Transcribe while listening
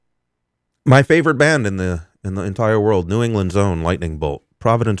My favorite band in the entire world, New England's own Lightning Bolt,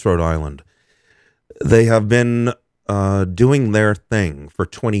 Providence, Rhode Island. They have been doing their thing for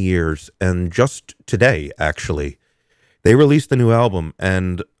 20 years, and just today, actually, they released a new album.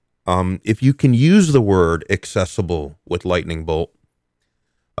 And if you can use the word accessible with Lightning Bolt,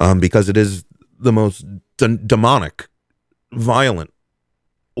 because it is the most demonic, violent,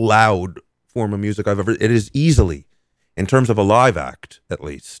 loud form of music I've ever. It is easily, in terms of a live act, at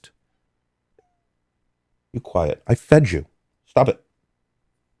least. You quiet. I fed you. Stop it.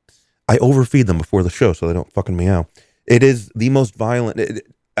 I overfeed them before the show so they don't fucking meow. It is the most violent.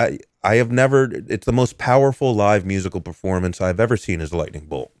 I have never. It's the most powerful live musical performance I've ever seen as Lightning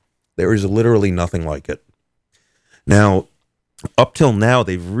Bolt. There is literally nothing like it. Now, up till now,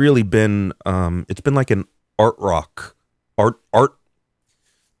 they've really been. It's been like an art rock, art,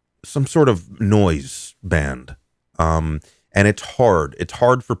 some sort of noise band. And it's hard. It's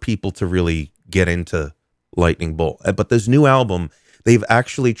hard for people to really get into Lightning Bolt. But this new album, they've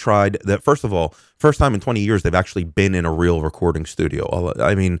actually tried that. First of all, first time in 20 years, they've actually been in a real recording studio.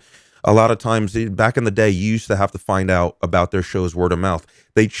 I mean, a lot of times back in the day, you used to have to find out about their shows word of mouth.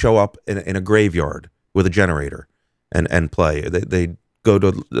 They'd show up in a graveyard with a generator and play. They'd go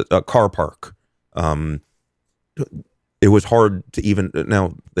to a car park. It was hard to even,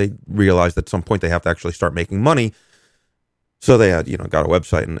 now they realized at some point they have to actually start making money. So they had, got a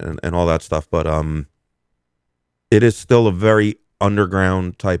website and all that stuff. But it is still a very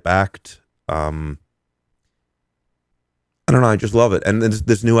underground type act. I don't know. I just love it. And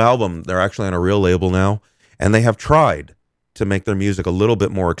this new album, they're actually on a real label now, and they have tried to make their music a little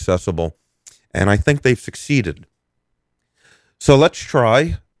bit more accessible, and I think they've succeeded. So let's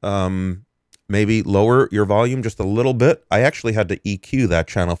try. Maybe lower your volume just a little bit. I actually had to EQ that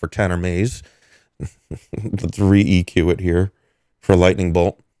channel for Tanner Mays. Let's re-EQ it here for Lightning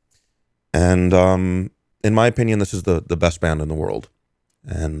Bolt. And in my opinion, this is the best band in the world.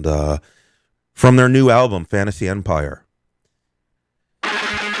 And from their new album, Fantasy Empire.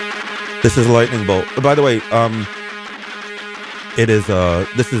 This is Lightning Bolt. By the way,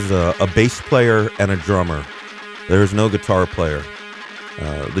 this is a bass player and a drummer. There is no guitar player.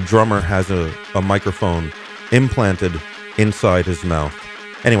 The drummer has a microphone implanted inside his mouth.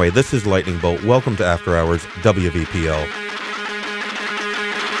 Anyway, this is Lightning Bolt. Welcome to After Hours, WVPL.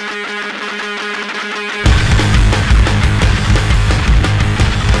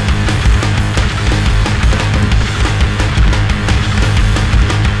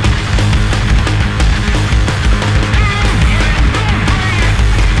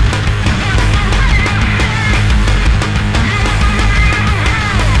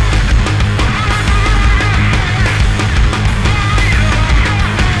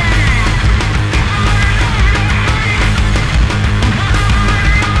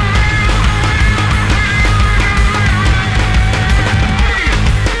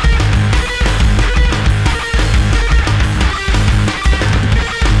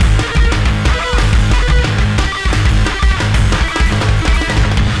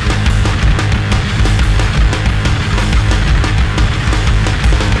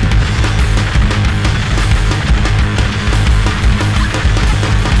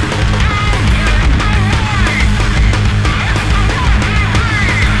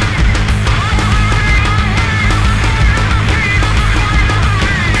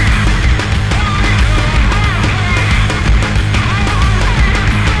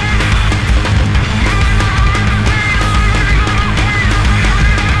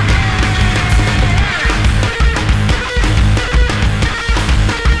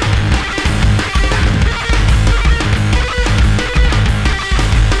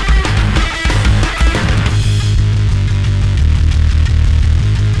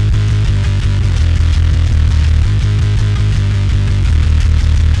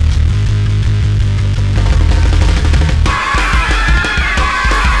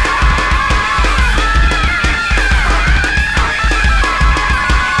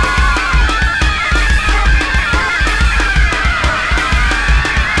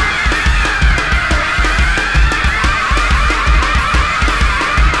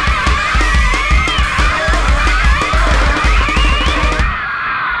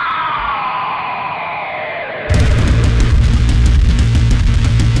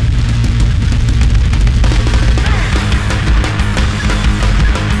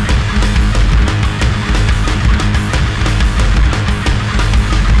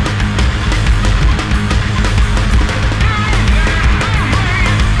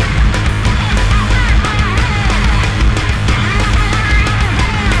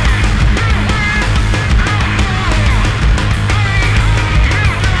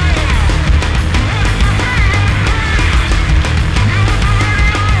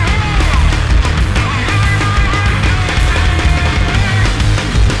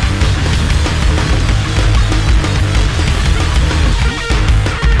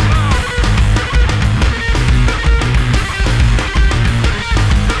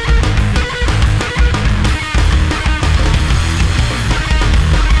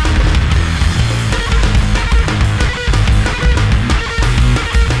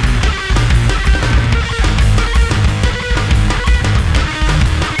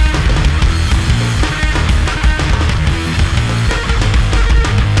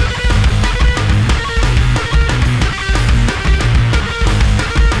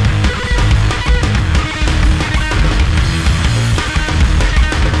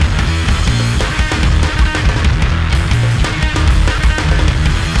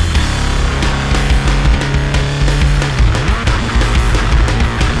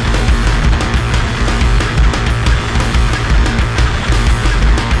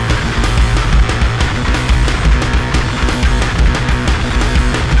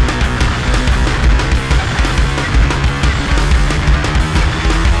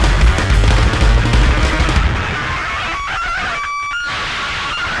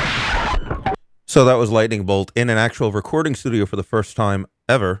 So that was Lightning Bolt in an actual recording studio for the first time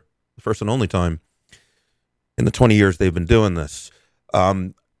ever, the first and only time in the 20 years they've been doing this.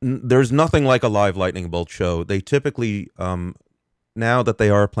 There's nothing like a live Lightning Bolt show. They typically, now that they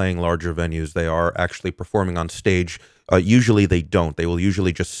are playing larger venues, they are actually performing on stage. Usually they don't. They will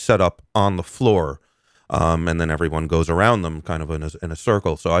usually just set up on the floor, and then everyone goes around them kind of in a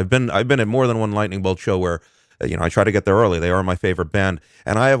circle. So I've been at more than one Lightning Bolt show where, I try to get there early. They are my favorite band.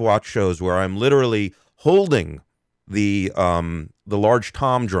 And I have watched shows where I'm literally holding the large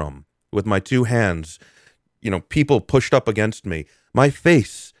tom drum with my two hands, people pushed up against me. My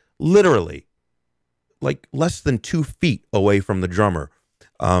face literally like less than 2 feet away from the drummer.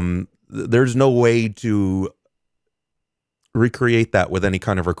 There's no way to recreate that with any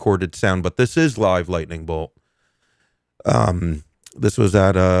kind of recorded sound, but this is live Lightning Bolt. This was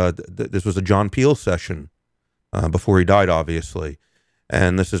a John Peel session before he died, obviously,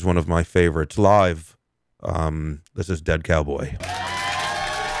 and this is one of my favorites live. This is Dead Cowboy.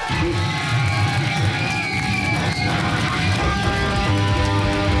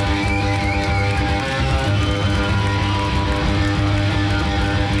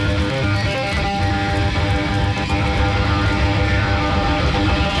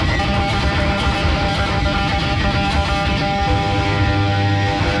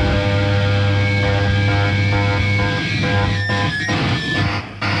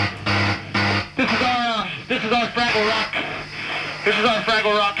 This is our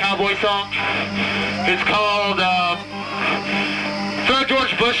Fraggle Rock cowboy song. It's called Throw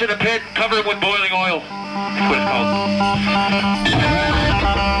George Bush in a Pit, Cover Him with Boiling Oil. That's what it's called.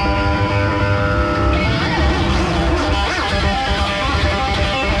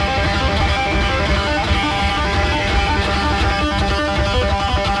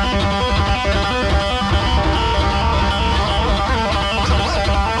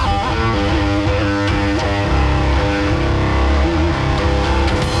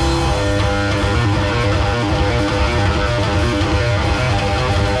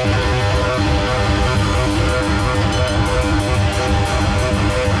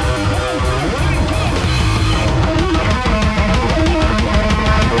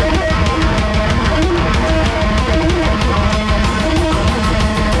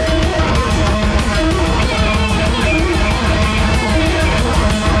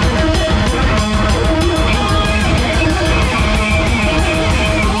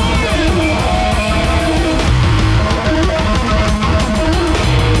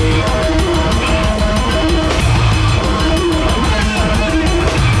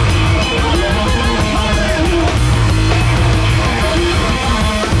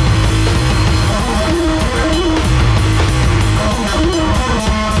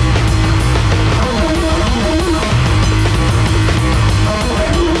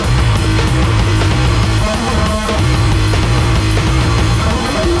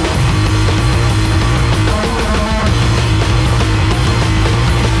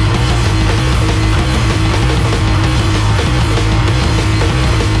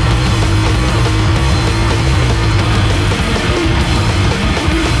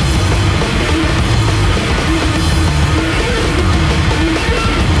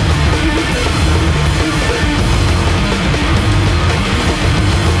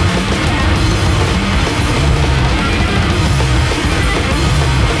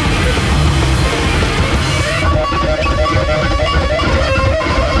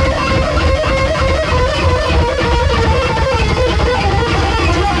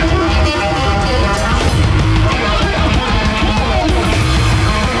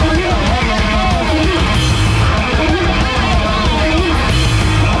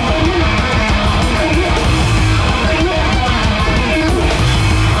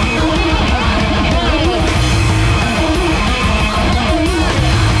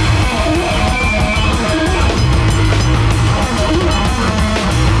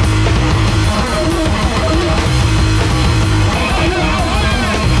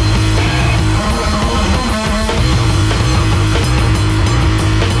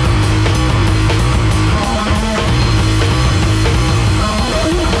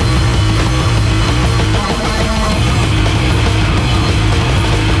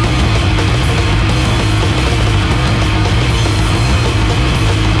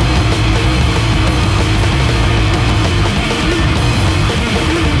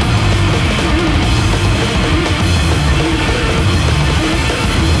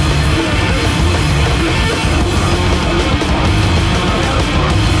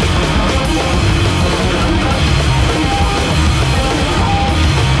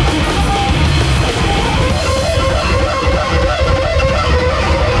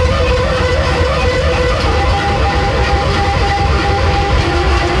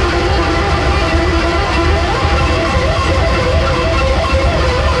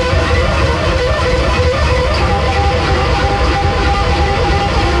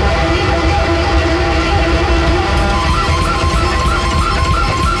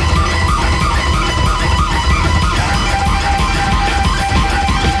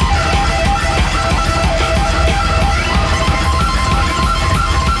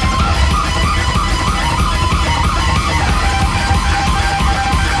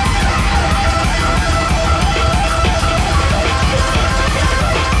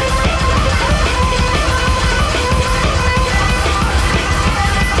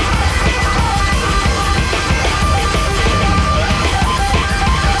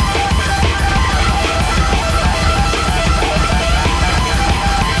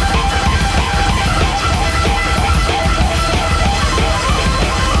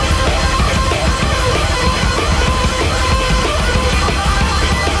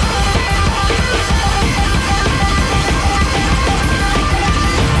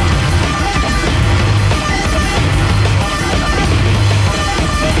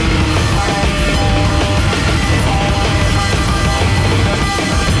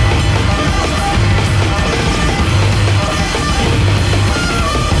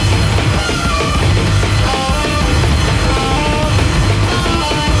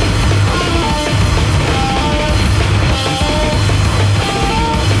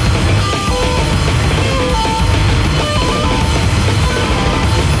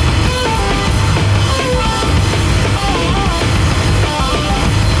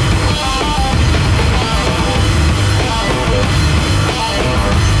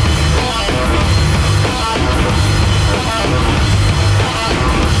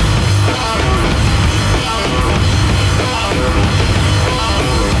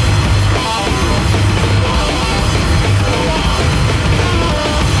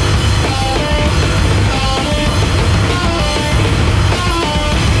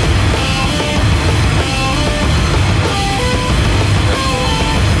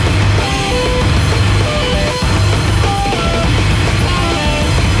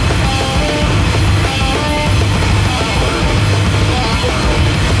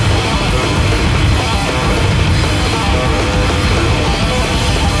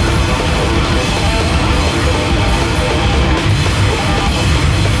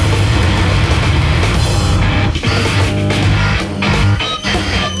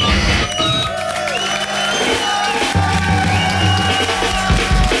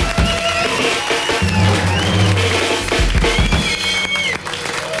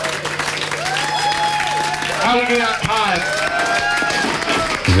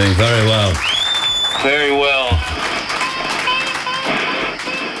 You're doing very well. Very well.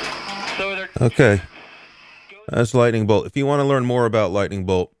 Okay. That's Lightning Bolt. If you want to learn more about Lightning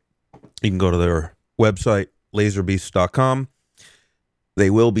Bolt, you can go to their website, laserbeast.com. They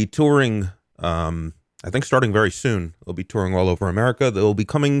will be touring, I think starting very soon. They'll be touring all over America. They'll be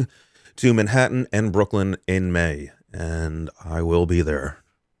coming to Manhattan and Brooklyn in May, and I will be there.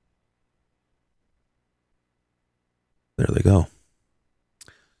 There they go.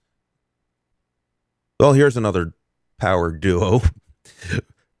 Well, here's another power duo.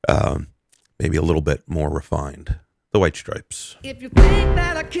 Maybe a little bit more refined. The White Stripes. If you think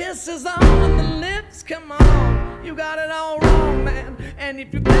that a kiss is on the lips, come on, you got it all wrong, man. And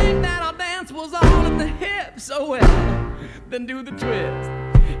if you think that our dance was all in the hips, oh well, then do the twist.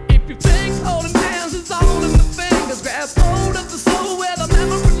 If you think holding hands is all in the fingers, grab hold of the soul where the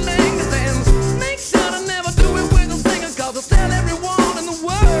memory lingers, and make sure to never do it with a singer, cause it'll tell everyone in the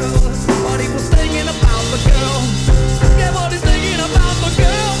world what he was thinking about the girl. Yeah, what he's thinking about the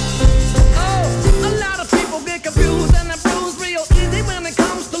girl. Oh, a lot of people get confused and they're bruised real easy when it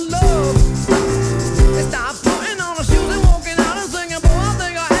comes to love. They stop putting on their shoes and walking out and singing, boy, I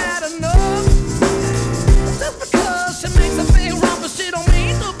think I had enough. Just because she makes her feel wrong, but she don't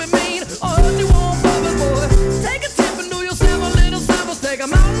mean to be mean or hurt you on purpose, boy. Take a tip and do yourself a little service. Take a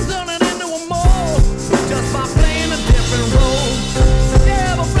mountain, turn it into a mole, just by playing a different role.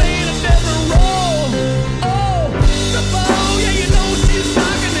 Yeah, by playing a different role. Oh, the ball, yeah, you know she's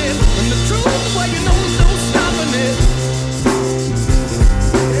rocking it. And the truth, well, you know there's no stopping it.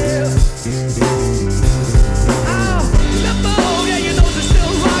 Yeah. Oh, the ball, yeah, you know she's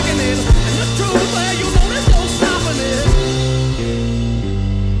still rocking it. And the truth, well, you know there's no stopping it.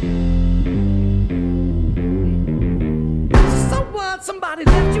 So what? Somebody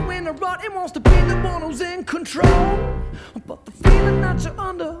left you in a rut and wants to be the one who's in control. But the feeling that you're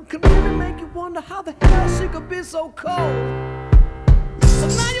under can really make you wonder how the hell she could be so cold. So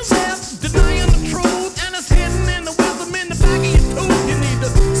now you're left denying the truth, and it's hidden in the wisdom in the back of your tooth. You need to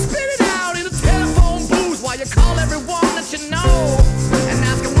spit it out in a telephone booth while you call everyone that you know and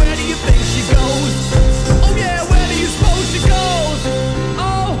ask them, where do you think she goes? Oh yeah, where do you suppose she goes?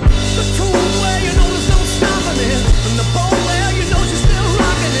 Oh, the truth where you know there's no stopping it, and the bone where you know she's still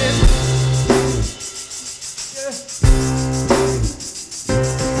rocking it. Yeah.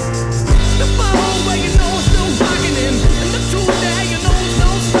 The bone where you know it's still rocking it, and the truth there you know there's no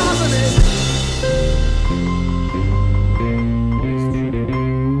stopping it.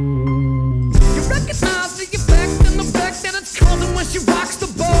 You recognize the effect and the effect that it's causing when she rocks the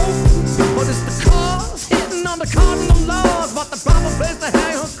boat. But it's the cause hitting on the cardinal laws, but the proper place to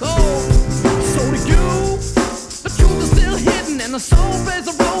hang her cold. So to you, the truth is still hidden, and the soul plays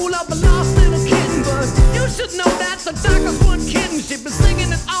the role of a lost little kitten. But you should know that the doctors weren't kidding. She'd been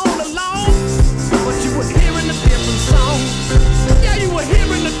singing it all along, but you were hearing a different song. Yeah, you were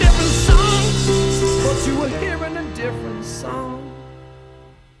hearing a different song, but you were hearing a different song.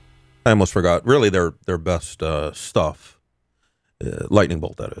 I almost forgot. Really, their best stuff, Lightning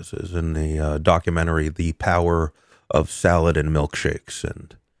Bolt, that is in the documentary "The Power of Salad and Milkshakes,"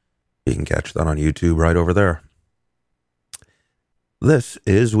 and you can catch that on YouTube right over there. This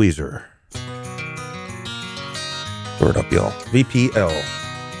is Weezer. Word up, y'all. VPL.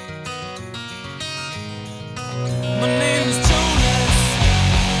 My name is Jonas.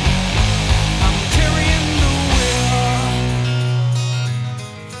 I'm carrying the wheel.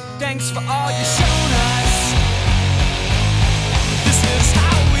 Thanks for all you've shown us. This is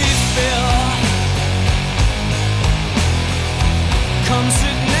how we feel. Come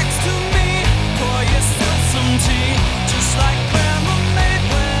sit next to me, pour yourself some tea. Just like grandma made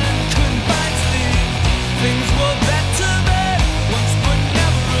when couldn't find sleep. Things were better then, once but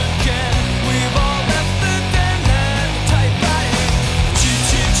never again. We've all left the den and typewriting.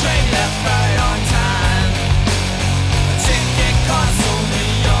 Choo-choo train left right on time. A ticket costs only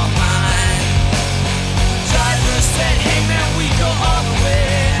your mind.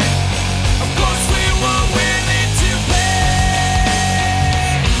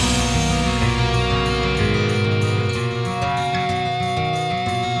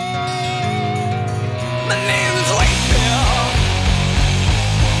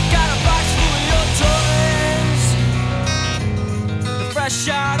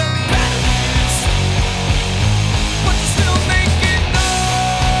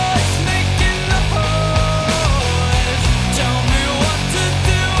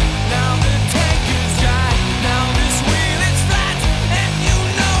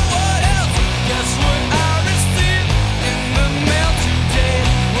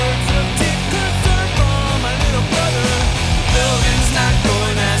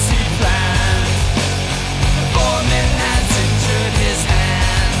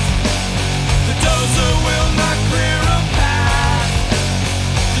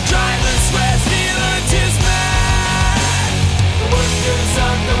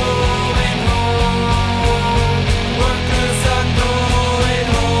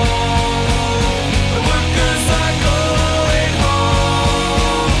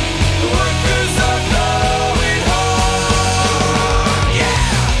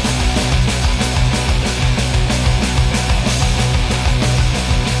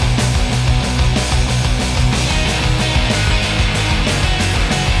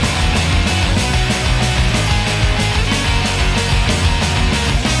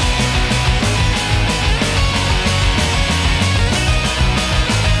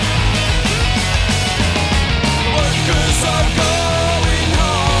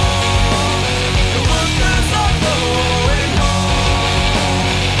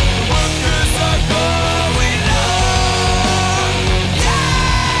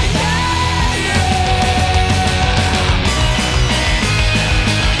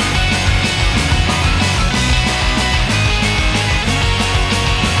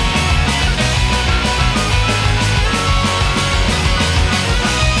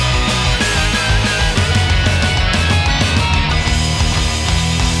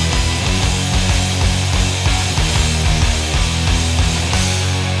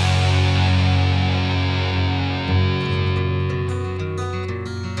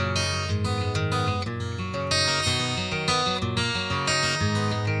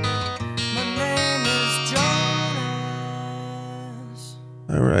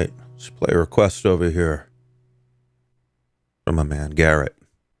 Let's play a request over here from my man Garrett.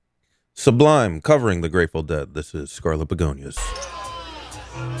 Sublime covering the Grateful Dead. This is Scarlet Begonias.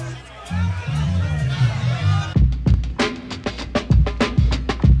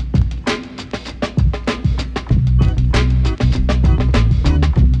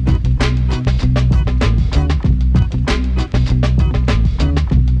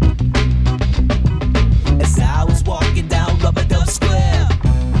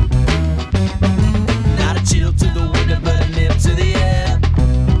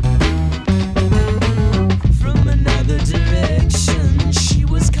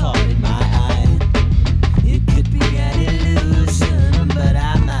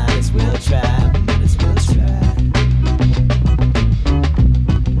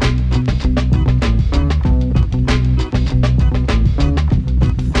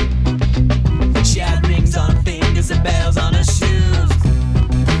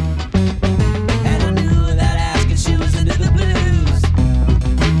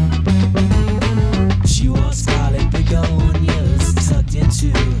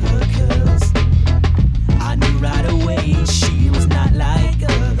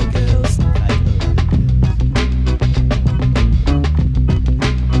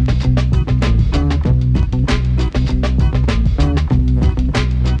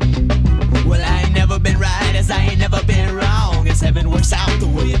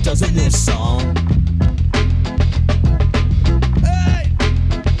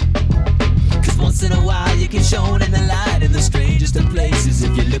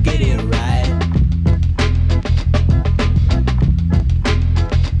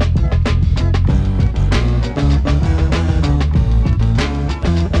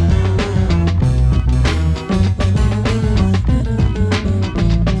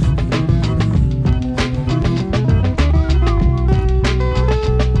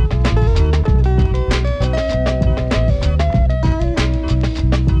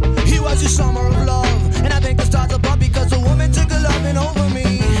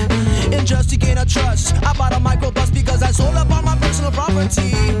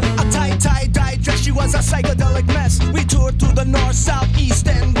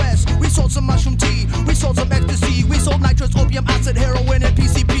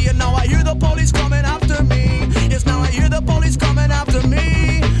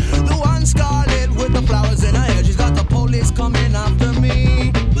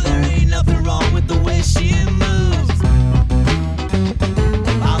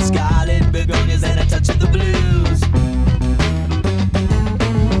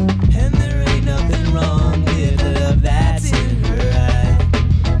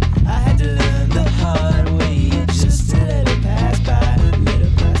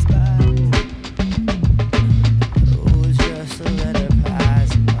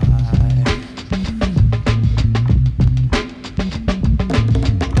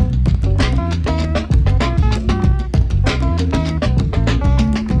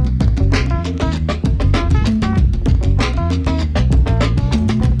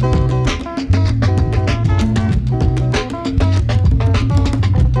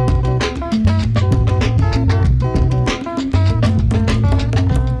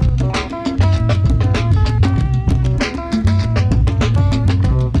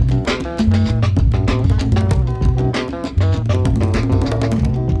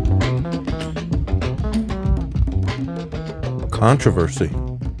 Controversy.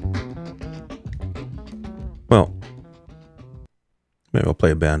 Well, maybe I'll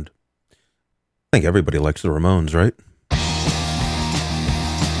play a band. I think everybody likes the Ramones, right?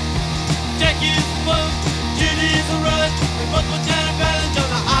 Jackie's boat, Judy's a run. We both were down a balance on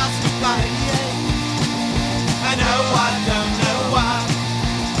the Oscar flight. I don't know why.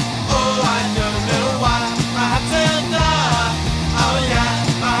 Oh, I don't know why. Right till dawn. Oh yeah,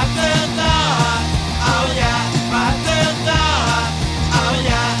 right till dawn. Oh yeah, right till dawn. Oh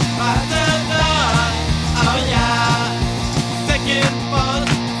yeah, right till dawn. Oh yeah. Second fall,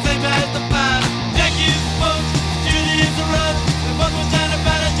 same as the past. Jackie's boat, Judy's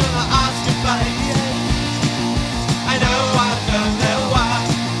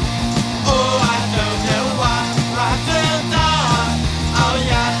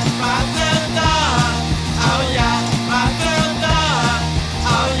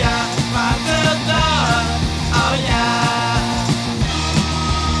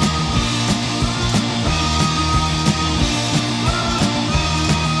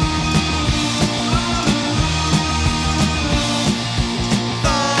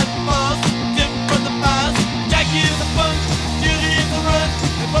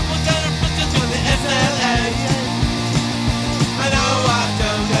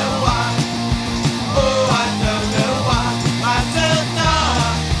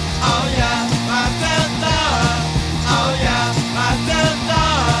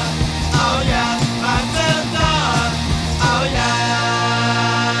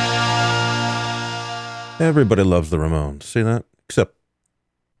Everybody loves the Ramones. See that? Except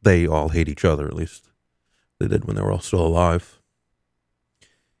they all hate each other, at least. They did when they were all still alive.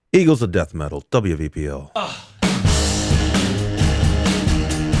 Eagles of Death Metal, WVPL.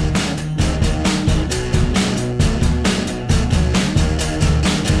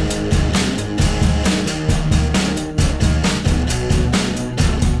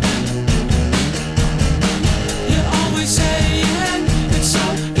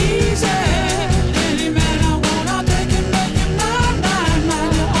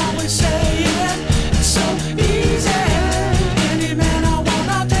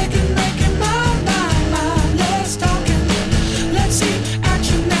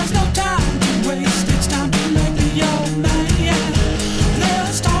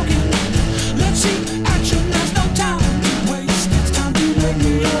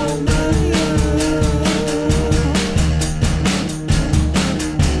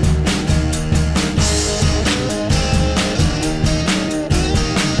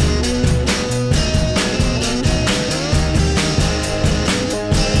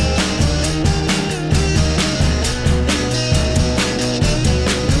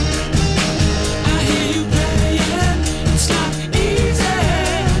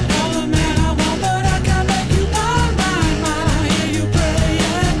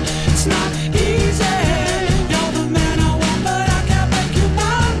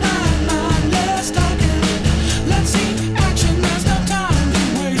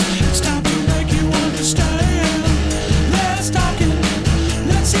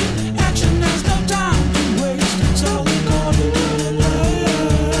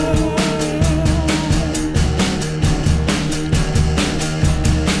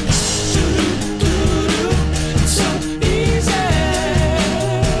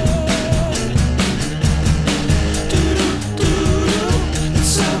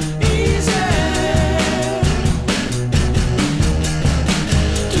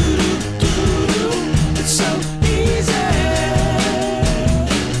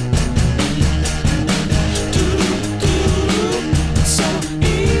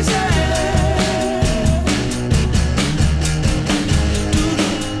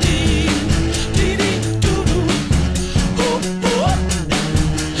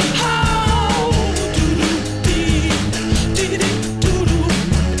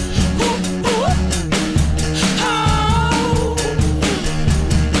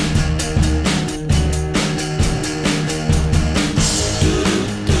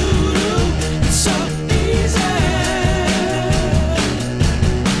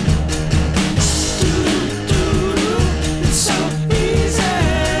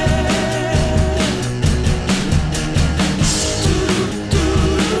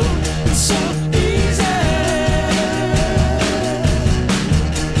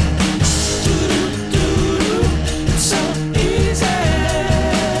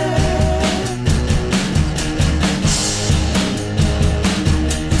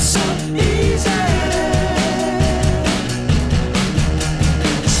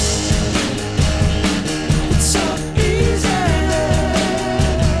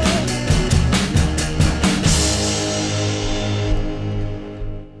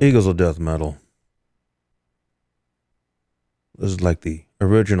 Eagles of Death Metal. This is like the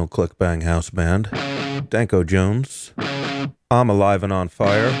original Click Bang House Band. Danko Jones. I'm Alive and On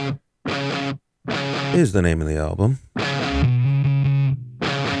Fire is the name of the album.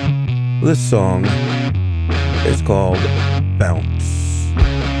 This song is called Bounce.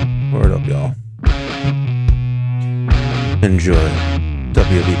 Word up, y'all. Enjoy.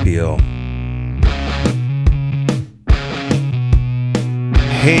 WVPL.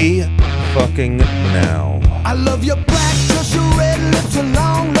 Hey fucking now. I love your black, just your red lips, your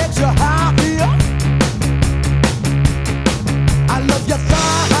long legs, your high heel. I love your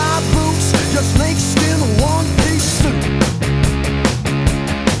thigh-high boots, your snakeskin one-piece suit.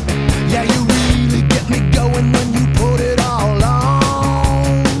 Yeah, you really get me going when you put it all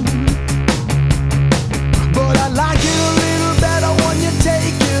on. But I like it a little better when you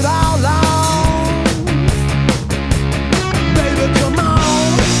take it all on. Baby, come on.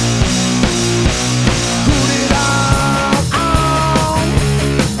 Put it on.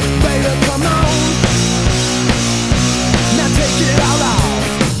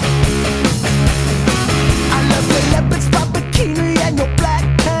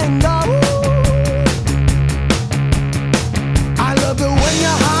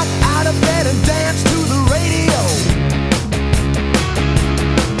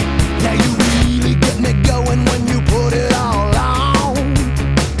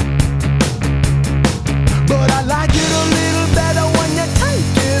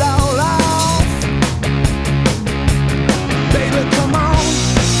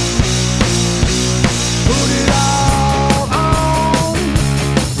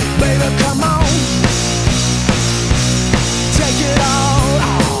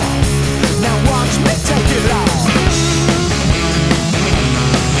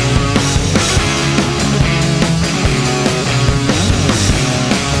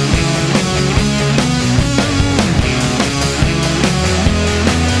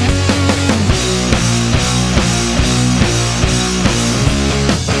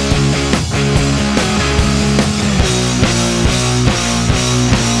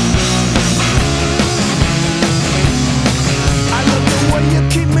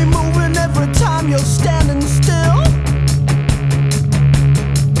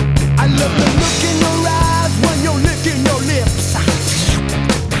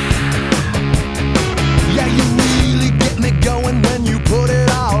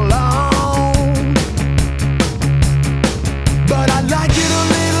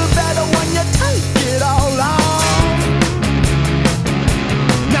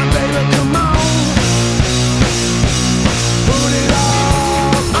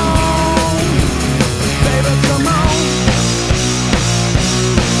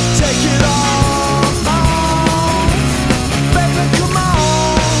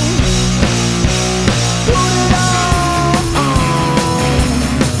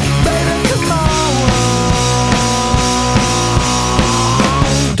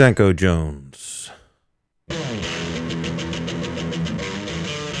 Danko Jones.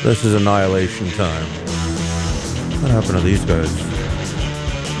 This is Annihilation Time. What happened to these guys?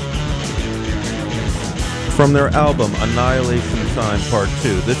 From their album Annihilation Time Part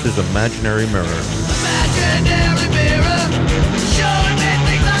 2, this is Imaginary Mirror. Imaginary mirror, showing me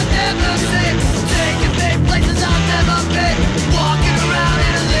things I've never seen, taking me places I've never been, walking around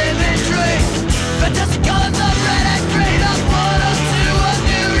in a living dream. Fantastic colors of red and green, a portal to a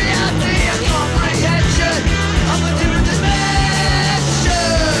new reality, a comprehension of a different dimension.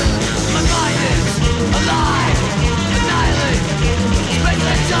 My mind is alive, annihilate, space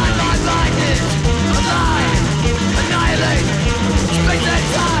and time. My mind is alive, annihilate, space and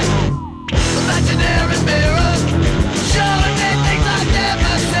time. Imaginary mirror, showing me things I've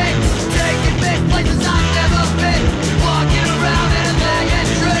never seen, taking me places I've never been, walking around in a million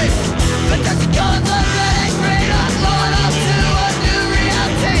dreams. Fantastic colors of red and green, a portal to a new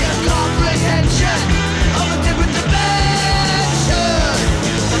reality, a comprehension of a different dimension.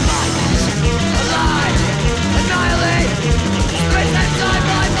 My mind is alive, annihilate, space and time.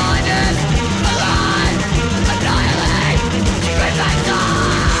 My mind is alive, annihilate, space and time.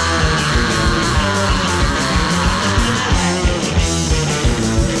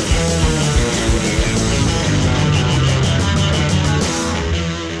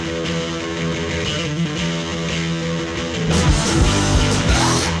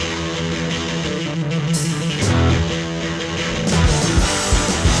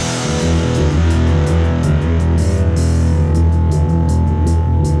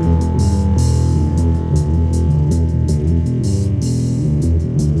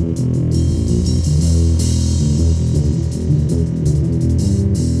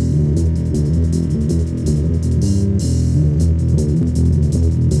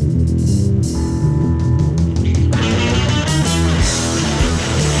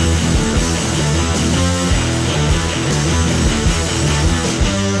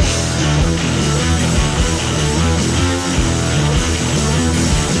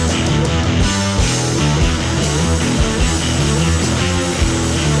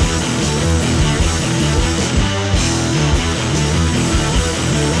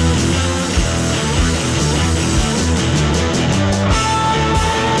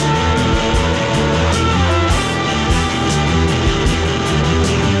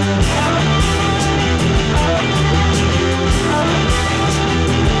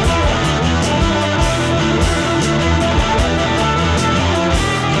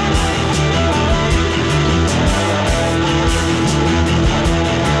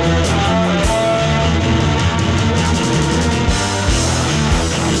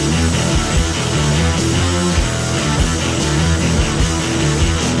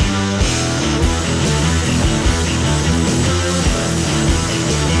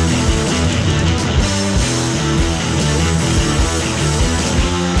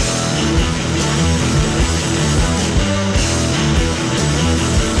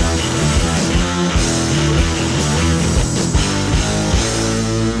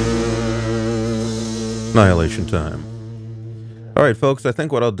 Annihilation Time. All right, folks, I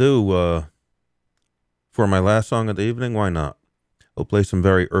think what I'll do for my last song of the evening, why not? I'll play some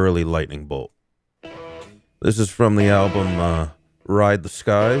very early Lightning Bolt. This is from the album Ride the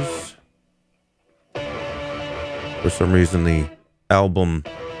Skies. For some reason, the album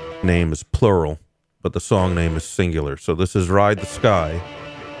name is plural, but the song name is singular. So this is Ride the Sky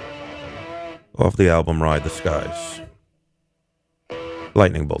off the album Ride the Skies.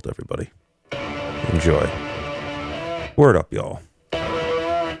 Lightning Bolt, everybody. Enjoy. Word up, y'all.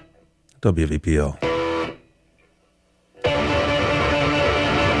 WVPL.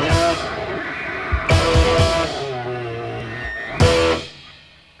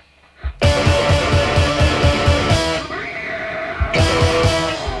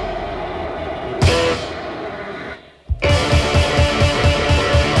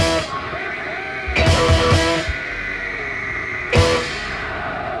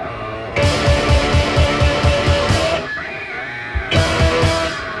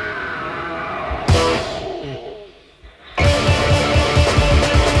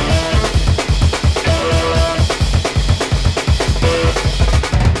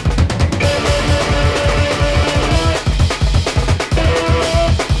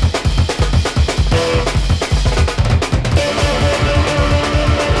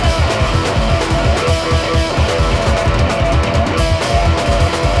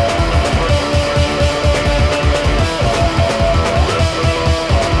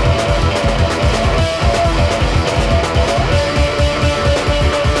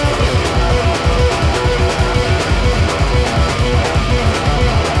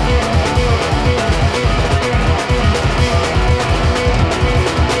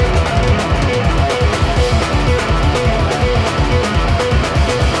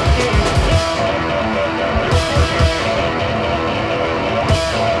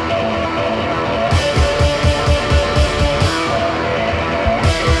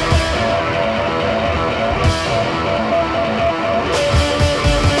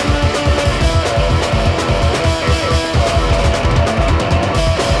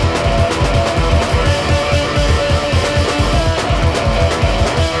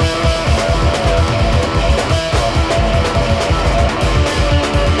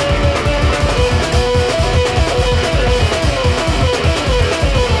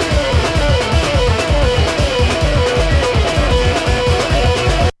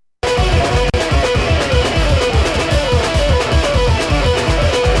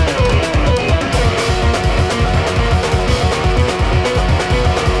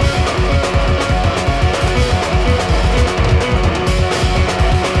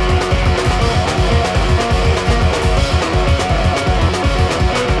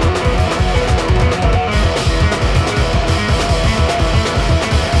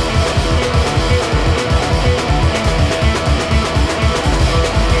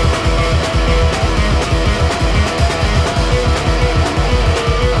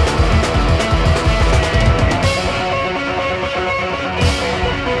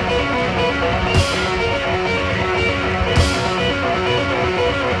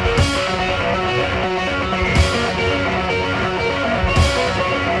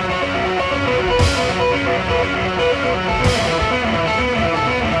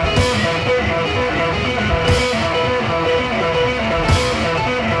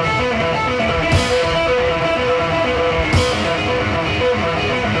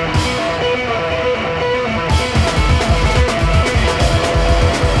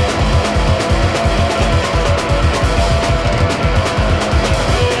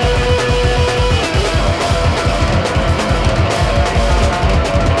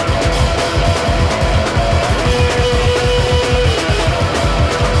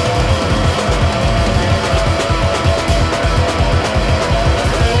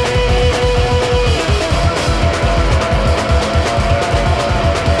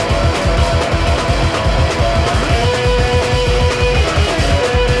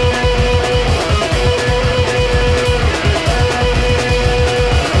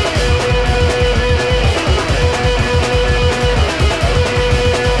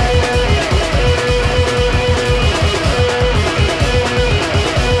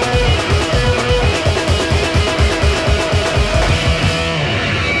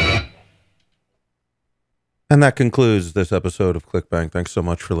 And that concludes this episode of ClickBang. Thanks so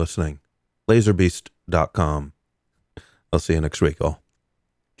much for listening. Laserbeast.com. I'll see you next week, all.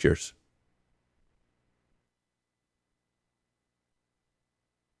 Cheers.